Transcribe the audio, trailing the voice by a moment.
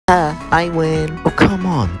I win. Oh, come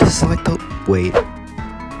on. This is like the... Wait.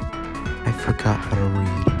 I forgot how to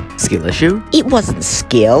read. Skill issue? It wasn't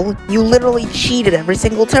skill. You literally cheated every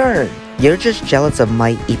single turn. You're just jealous of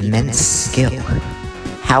my immense skill.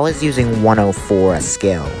 How is using 104 a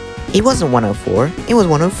skill? It wasn't 104. It was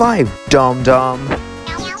 105. Dum-dum.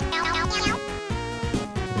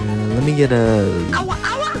 Let me get a...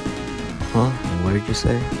 Huh? What did you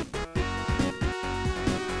say?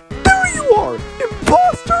 There you are!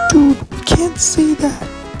 Imposter! Dude, we can't say that.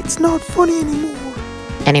 It's not funny anymore.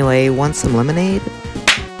 Anyway, want some lemonade?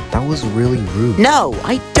 That was really rude. No,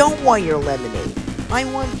 I don't want your lemonade. I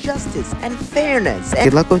want justice and fairness and—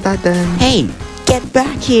 Good luck with that then. Hey, get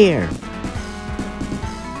back here.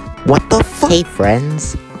 What the fuck? Hey,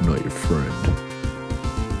 friends. I'm not your friend.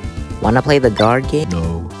 Wanna play the guard game?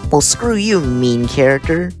 No. Well, screw you, mean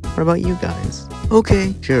character. What about you guys?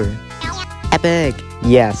 Okay, sure. Epic.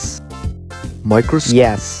 Yes. Microsoft?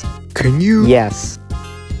 Yes. Can you Yes.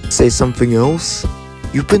 say something else?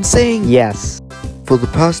 You've been saying Yes. for the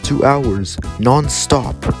past 2 hours,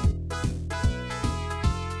 non-stop.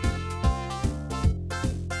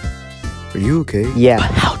 Are you okay? Yeah.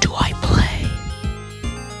 But how do I play?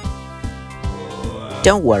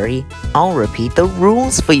 Don't worry. I'll repeat the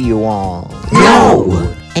rules for you all.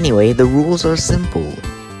 No! Anyway, the rules are simple.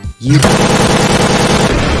 You...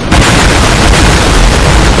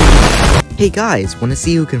 Hey guys, wanna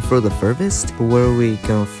see who can throw the furthest? Where are we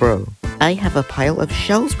gonna throw? I have a pile of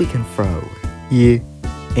shells we can throw. Yeah.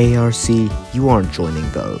 ARC, you aren't joining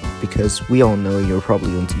though, because we all know you're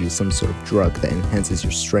probably going to use some sort of drug that enhances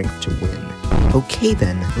your strength to win. Okay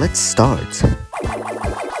then, let's start.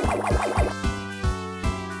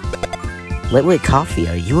 Liquid coffee,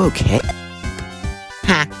 are you okay?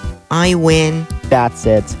 Ha! I win. That's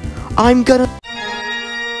it. I'm gonna...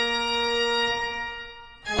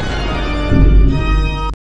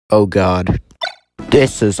 Oh god.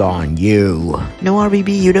 This is on you. No,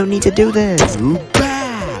 RBB, you don't need to do this. Too bad.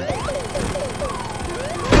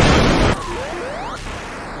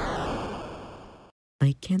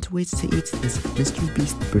 I can't wait to eat this Mr.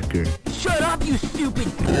 Beast burger. Shut up, you stupid!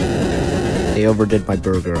 They overdid my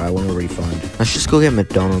burger. I want a refund. Let's just go get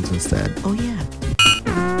McDonald's instead. Oh yeah.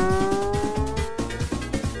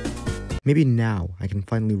 Maybe now I can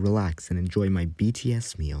finally relax and enjoy my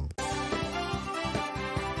BTS meal.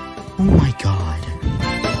 Oh my god.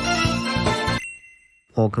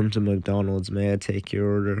 Welcome to McDonald's. May I take your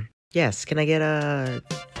order? Yes, can I get a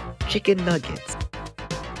chicken nuggets?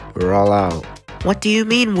 We're all out. What do you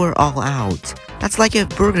mean we're all out? That's like if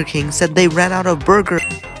Burger King said they ran out of burger.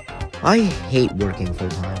 I hate working full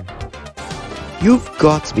time. You've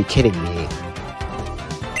got to be kidding me.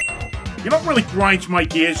 You don't really grind my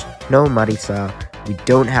gears. No, Marisa. We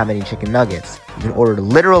don't have any chicken nuggets. You can order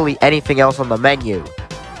literally anything else on the menu.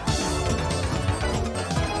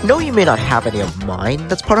 No, you may not have any of mine.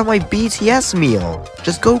 That's part of my BTS meal.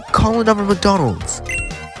 Just go call another McDonald's.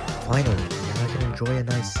 Finally, I can enjoy a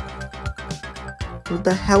nice... What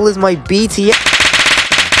the hell is my BTS?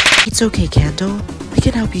 It's okay, Kanto. We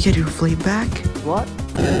can help you get your flame back. What?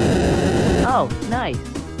 Oh, nice.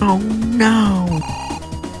 Oh no.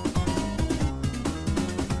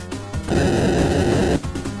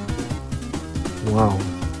 Wow,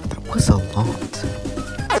 that was a lot.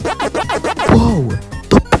 Whoa,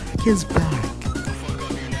 the pack is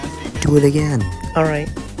back. Do it again. Alright.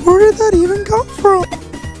 Where did that even come from?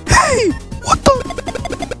 Hey, what the?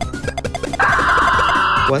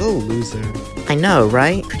 What a loser. I know,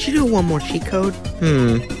 right? Could you do one more cheat code?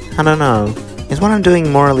 I don't know. Is what I'm doing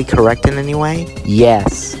morally correct in any way?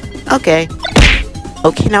 Yes. Okay.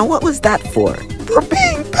 Okay, now what was that for? For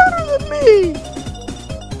being better than me.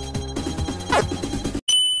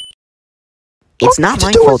 It's not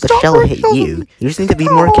my fault the shell hit you. You just need to be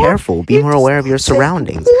more careful, be more aware of your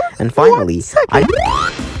surroundings. And finally,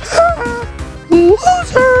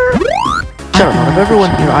 Loser! Sure, out of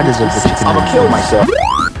everyone here, I deserve the chicken. I'ma kill myself.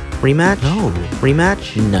 Rematch? No.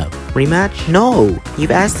 Rematch? No. Rematch? No!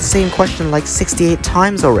 You've asked the same question like 68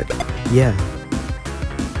 times already. Yeah.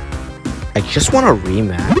 I just want a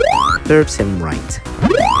rematch. Serves him right.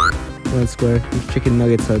 Red Square, these chicken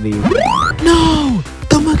nuggets are the... No!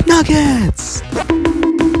 The McNuggets!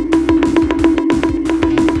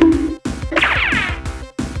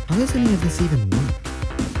 How does any of this even work?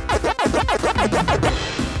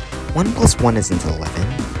 1 plus 1 isn't 11.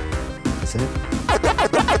 Is it?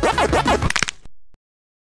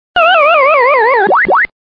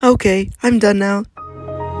 Okay, I'm done now.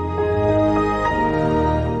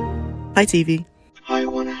 Hi, TV. I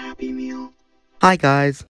want a Happy Meal. Hi,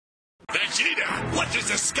 guys. Vegeta, what does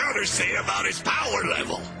the scouter say about his power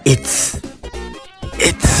level? It's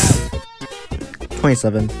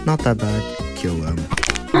 27. Not that bad. Kill them.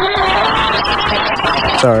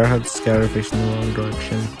 Sorry, I had scary fish in the wrong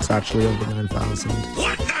direction. It's actually over 9,000.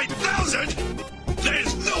 What, 9,000?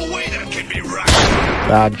 There's no way that can be right.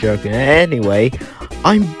 Bad joke. Anyway,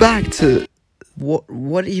 I'm back to...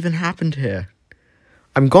 What even happened here?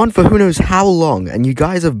 I'm gone for who knows how long, and you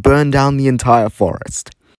guys have burned down the entire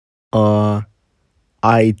forest.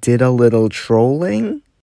 I did a little trolling?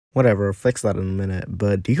 Whatever, I'll fix that in a minute.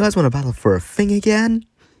 But do you guys want to battle for a thing again?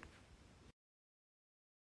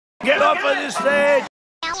 Get off of this stage!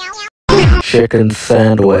 Chicken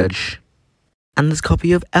sandwich. And this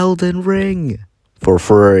copy of Elden Ring. For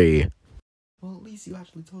free. Well, at least you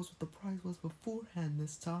actually told us what the prize was beforehand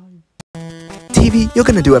this time. TV, you're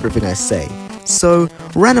gonna do everything I say. So,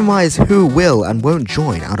 randomize who will and won't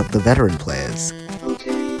join out of the veteran players.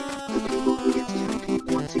 Okay, the people who get to compete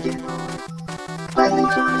once again are Highly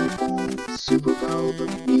Carnival, Super Bowl, the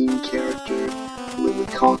main character, Lily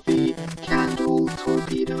Coffee, Candle,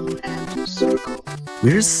 Torpedo, and Circle.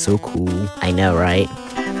 We're so cool. I know, right?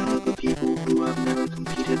 And out of the people who have never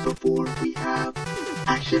competed before, we have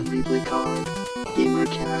Action Replay Card, Gamer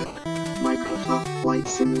Cat, Microsoft Flight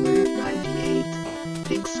Simulator 98,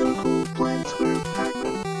 Pink Circle, Blind Square,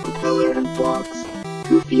 Pac-Man, Propeller and Fox,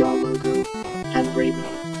 Goofy All Logo, and Raven.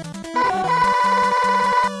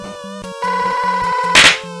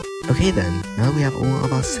 Okay then, now we have all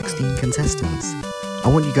of our 16 contestants. I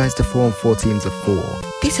want you guys to form 4 teams of 4.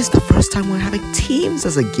 This is the first time we're having teams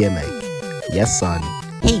as a gimmick. Yes, son.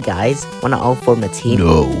 Hey guys, wanna all form a team?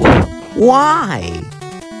 No. Why?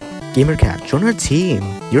 Gamer Cat, join our team.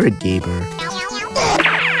 You're a gamer.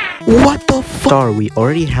 What the fuck? Star, we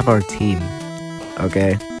already have our team.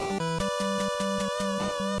 Okay.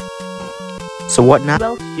 So what now? Who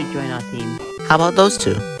else should join our team? How about those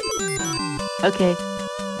two? Okay.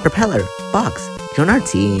 Propeller, Box, join our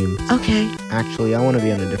team. Okay. Actually, I want to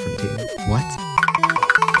be on a different team. What?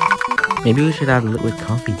 Maybe we should add liquid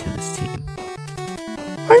coffee to this team.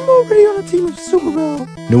 I'm already on a team of Superbell.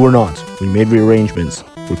 No, we're not. We made rearrangements.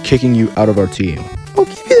 We're kicking you out of our team. I'll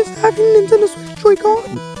give you this having Nintendo Switch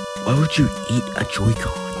Joy-Con. Why would you eat a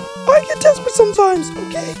Joy-Con? I get desperate sometimes,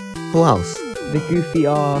 okay? Who else? The Goofy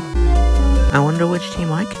R. I wonder which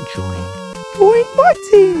team I could join. Join my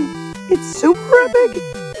team. It's super epic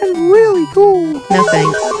and really cool. No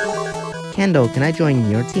thanks. Kendall, can I join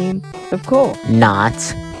your team? Of course. Not.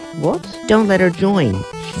 What? Don't let her join.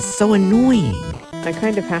 She's so annoying. I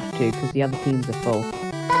kind of have to because the other teams are full.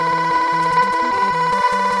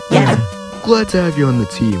 Yeah. Glad to have you on the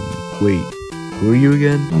team. Wait, who are you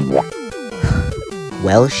again?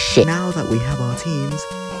 Well, shit. Now that we have our teams,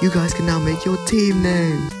 you guys can now make your team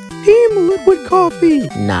names. Team Liquid Coffee.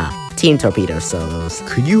 Nah, Team Torpedo Solos.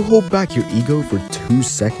 Could you hold back your ego for 2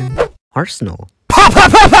 seconds? Arsenal. Pop,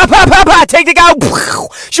 pop, pop, pop, pop, pop, pop! Take the guy!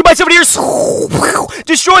 Shoot myself in here!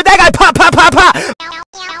 Destroy that guy! Pop, pop, pop, pop!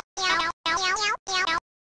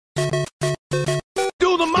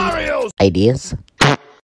 Do the Marios! Ideas?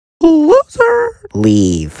 Loser!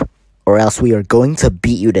 Leave. Or else we are going to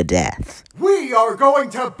beat you to death. We are going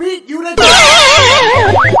to beat you to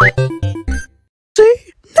See?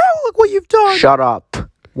 Now look what you've done! Shut up.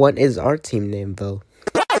 What is our team name, though?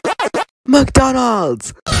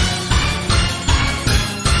 McDonald's!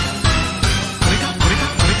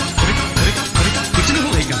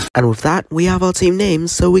 And with that, we have our team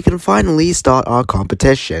names, so we can finally start our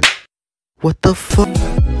competition. What the fuck?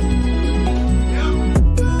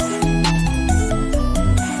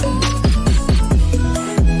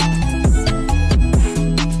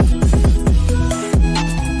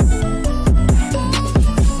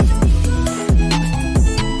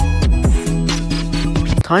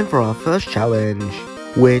 Time for our first challenge,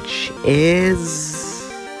 which is...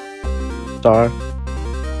 Star.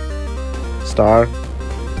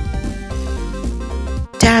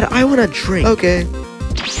 Dad, I want a drink. Okay.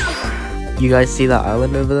 You guys see that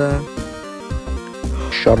island over there?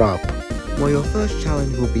 Shut up. Well, your first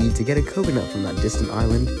challenge will be to get a coconut from that distant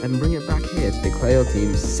island and bring it back here to declare your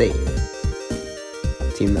team safe.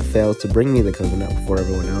 Team that fails to bring me the coconut before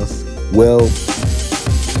everyone else will...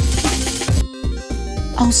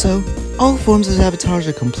 Also, all forms of sabotage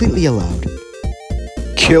are completely allowed.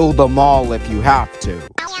 Kill them all if you have to.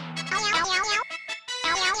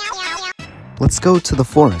 Let's go to the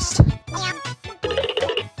forest.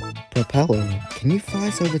 Propeller, can you fly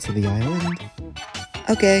us over to the island?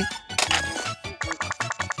 Okay.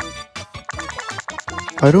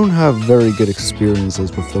 I don't have very good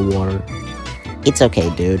experiences with the water. It's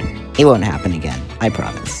okay, dude. It won't happen again. I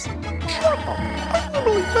promise.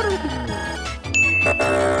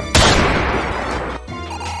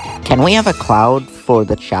 Can we have a cloud for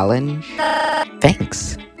the challenge?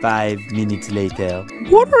 Thanks. 5 minutes later.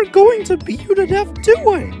 What are going to beat you to death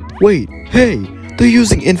doing? Wait, hey, they're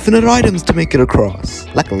using infinite items to make it across.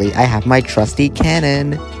 Luckily, I have my trusty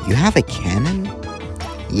cannon. You have a cannon?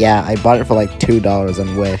 Yeah, I bought it for like $2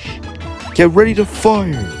 on Wish. Get ready to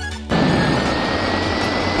fire.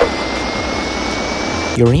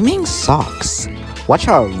 Your aiming sucks. Watch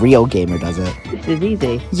how a real gamer does it. This is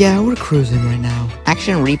easy. Yeah, we're cruising right now.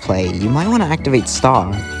 Action replay, you might want to activate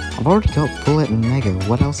Star. I've already got Bullet and Mega,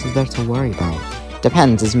 what else is there to worry about?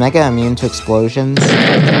 Depends, is Mega immune to explosions?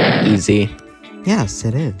 Easy. Yes,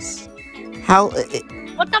 it is. How?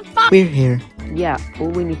 What the fuck? We're here. Yeah, all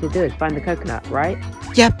we need to do is find the coconut, right?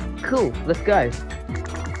 Yep. Cool, let's go.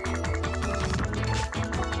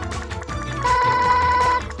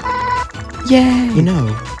 Yay! You know,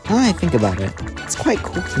 now that I think about it, it's quite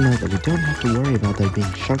cool to know that we don't have to worry about there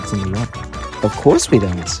being sharks in the water. Of course we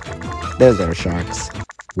don't. Those are sharks.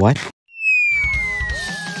 What?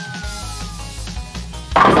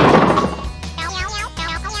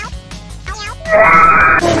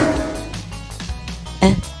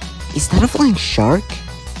 Is that a flying shark?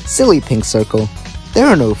 Silly pink circle. There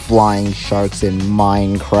are no flying sharks in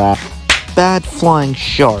Minecraft. Bad flying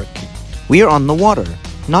shark. We are on the water,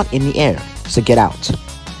 not in the air, so get out.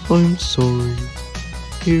 I'm sorry.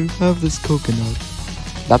 Here, have this coconut.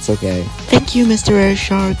 That's okay. Thank you, Mr. Air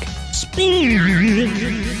Shark.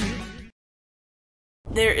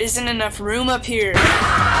 There isn't enough room up here.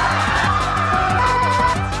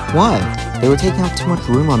 Why? They were taking up too much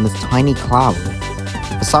room on this tiny cloud.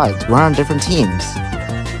 Besides, we're on different teams.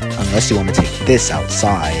 Unless you want to take this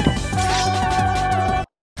outside.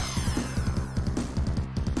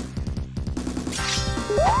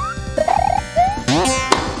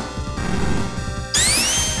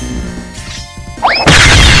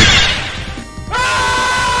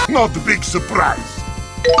 Not the big surprise.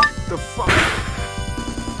 The fuck?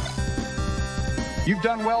 You've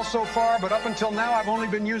done well so far, but up until now, I've only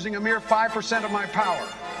been using a mere 5% of my power.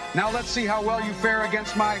 Now let's see how well you fare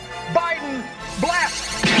against my Biden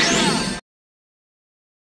blast!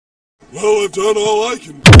 Well, I've done all I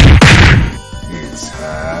can. It's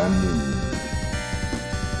happening.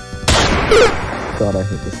 God, I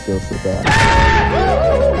hate this skill so bad.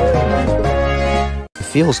 It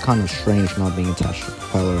feels kind of strange not being attached to the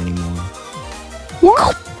propeller anymore.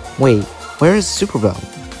 What? Wait, where is Superbell?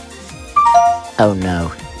 Oh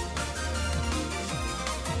no.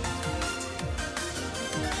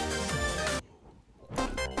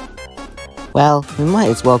 Well, we might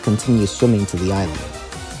as well continue swimming to the island.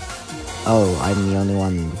 Oh, I'm the only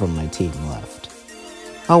one from my team left.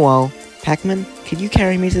 Oh well, Pac-Man, could you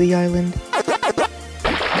carry me to the island?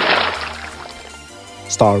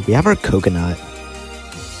 Star, we have our coconut.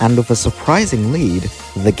 And with a surprising lead,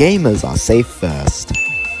 the gamers are safe first.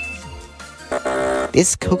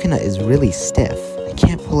 This coconut is really stiff. I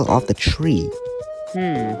can't pull it off the tree.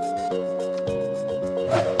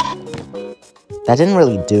 That didn't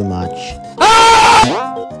really do much.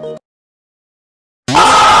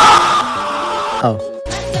 Oh.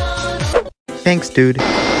 Thanks, dude. It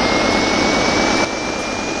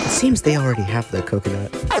seems they already have the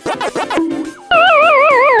coconut.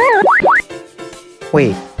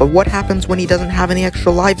 Wait, but what happens when he doesn't have any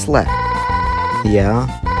extra lives left? Yeah?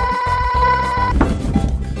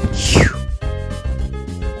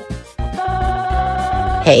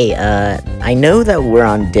 Hey, I know that we're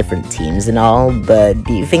on different teams and all, but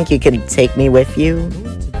do you think you could take me with you?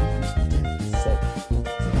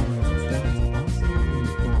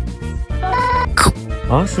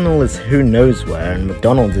 Arsenal is who knows where, and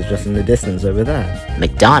McDonald's is just in the distance over there.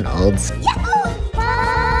 McDonald's?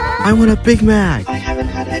 I want a Big Mac. I haven't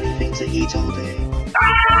had anything to eat all day.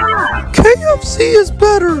 KFC is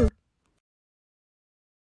better.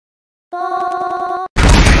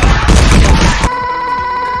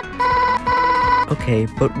 Okay,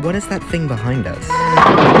 but what is that thing behind us?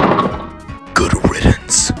 Good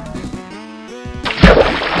riddance.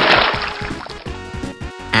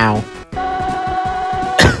 Ow.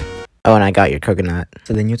 Oh, and I got your coconut.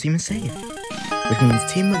 So then your team is safe. Which means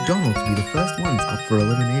Team McDonald's will be the first ones up for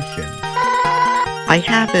elimination. I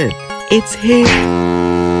have it! It's here!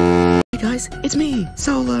 Hey guys, it's me,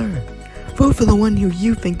 Solar. Vote for the one who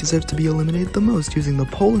you think deserves to be eliminated the most using the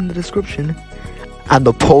poll in the description. And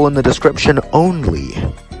the poll in the description only.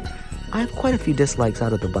 I have quite a few dislikes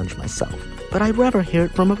out of the bunch myself, but I'd rather hear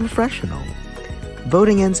it from a professional.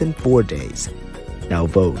 Voting ends in 4 days. Now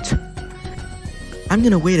vote. I'm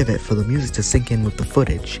gonna wait a bit for the music to sink in with the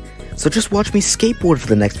footage, so just watch me skateboard for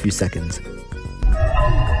the next few seconds.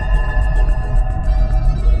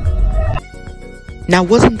 Now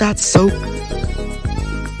wasn't that so...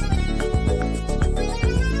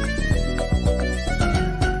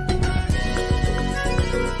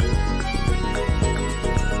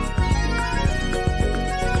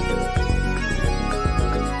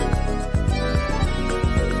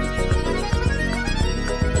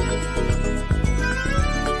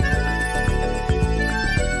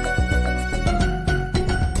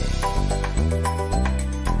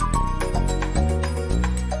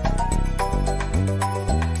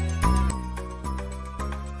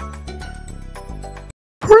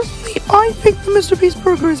 Personally, I think the Mr. Beast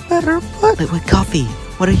burger is better, but... Wait, Coffee,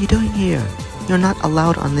 what are you doing here? You're not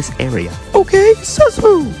allowed on this area. Okay, says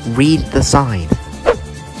who? Read the sign.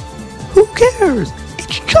 Who cares?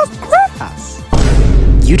 It's just grass.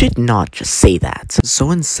 You did not just say that.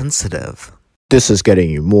 So insensitive. This is getting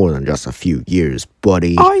you more than just a few years,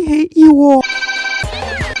 buddy. I hate you all.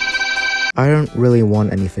 I don't really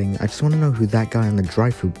want anything. I just want to know who that guy on the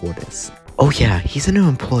dry food board is. Oh yeah, he's a new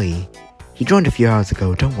employee. He joined a few hours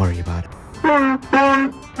ago. Don't worry about it.